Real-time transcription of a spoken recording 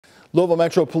Louisville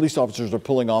Metro police officers are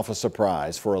pulling off a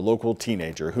surprise for a local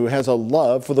teenager who has a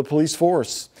love for the police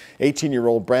force.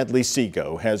 18-year-old Bradley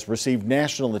Seago has received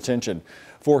national attention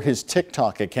for his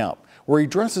TikTok account, where he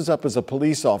dresses up as a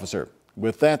police officer.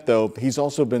 With that, though, he's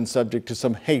also been subject to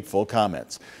some hateful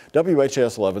comments.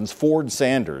 WHAS 11's Ford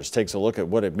Sanders takes a look at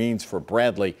what it means for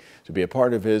Bradley to be a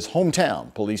part of his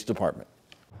hometown police department.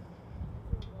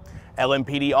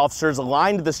 LMPD officers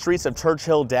lined the streets of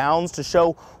Churchill Downs to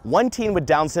show one teen with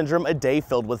Down syndrome a day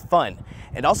filled with fun,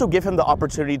 and also give him the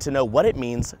opportunity to know what it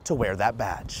means to wear that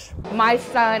badge. My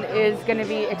son is going to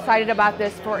be excited about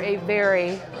this for a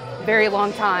very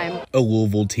long time. A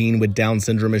Louisville teen with Down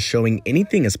syndrome is showing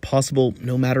anything is possible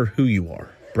no matter who you are.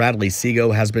 Bradley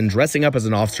Seago has been dressing up as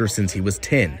an officer since he was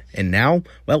 10, and now,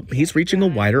 well, he's reaching a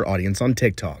wider audience on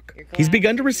TikTok. He's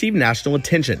begun to receive national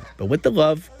attention, but with the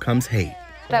love comes hate.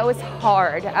 That was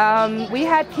hard. We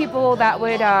had people that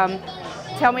would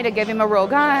tell me to give him a real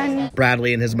gun.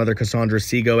 Bradley and his mother, Cassandra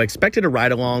Seago, expected to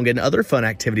ride along and other fun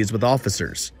activities with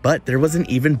officers, but there was an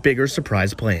even bigger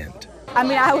surprise planned. I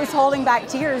mean, I was holding back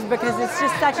tears because it's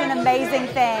just such an amazing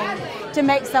thing to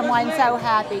make someone so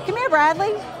happy. Come here,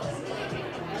 Bradley.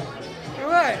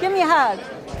 Give me a hug.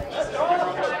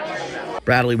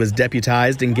 Bradley was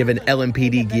deputized and given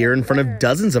LMPD gear in front of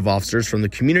dozens of officers from the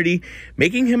community,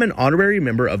 making him an honorary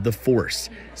member of the force,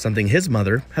 something his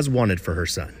mother has wanted for her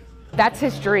son. That's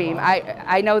his dream.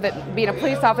 I know that being a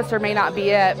police officer may not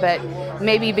be it, but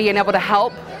maybe being able to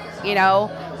help,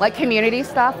 like community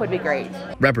stuff would be great.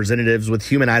 Representatives with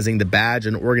Humanizing the Badge,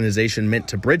 an organization meant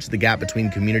to bridge the gap between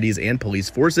communities and police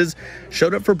forces,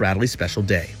 showed up for Bradley's special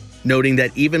day, noting that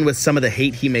even with some of the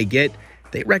hate he may get,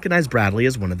 they recognize Bradley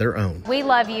as one of their own. We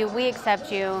love you, we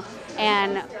accept you,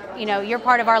 and you're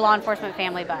part of our law enforcement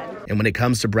family, bud. And when it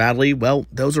comes to Bradley, well,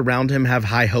 those around him have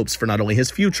high hopes for not only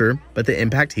his future, but the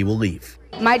impact he will leave.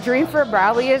 My dream for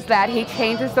Bradley is that he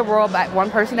changes the world one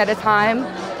person at a time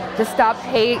to stop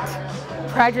hate,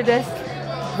 prejudice,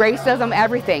 racism,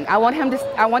 everything. I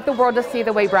want the world to see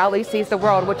the way Bradley sees the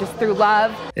world, which is through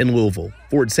love. In Louisville,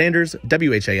 Ford Sanders,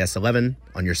 WHAS 11,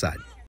 on your side.